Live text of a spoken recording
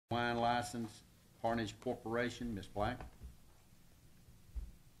Wine license, Parnish Corporation, Ms. Black.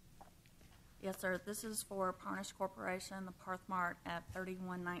 Yes, sir. This is for Parnish Corporation, the Parthmart at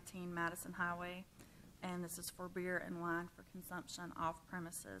 3119 Madison Highway, and this is for beer and wine for consumption off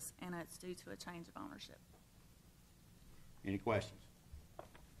premises, and it's due to a change of ownership. Any questions?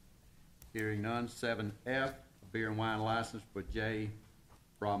 Hearing none. 7F, beer and wine license for J.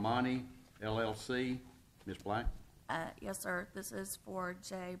 Brahamani, LLC, Ms. Black. Yes, sir. This is for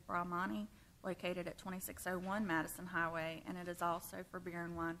J. Brahamani, located at 2601 Madison Highway, and it is also for beer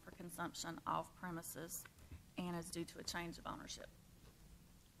and wine for consumption off premises, and is due to a change of ownership.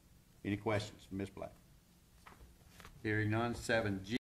 Any questions for Ms. Black? Hearing none. 7G.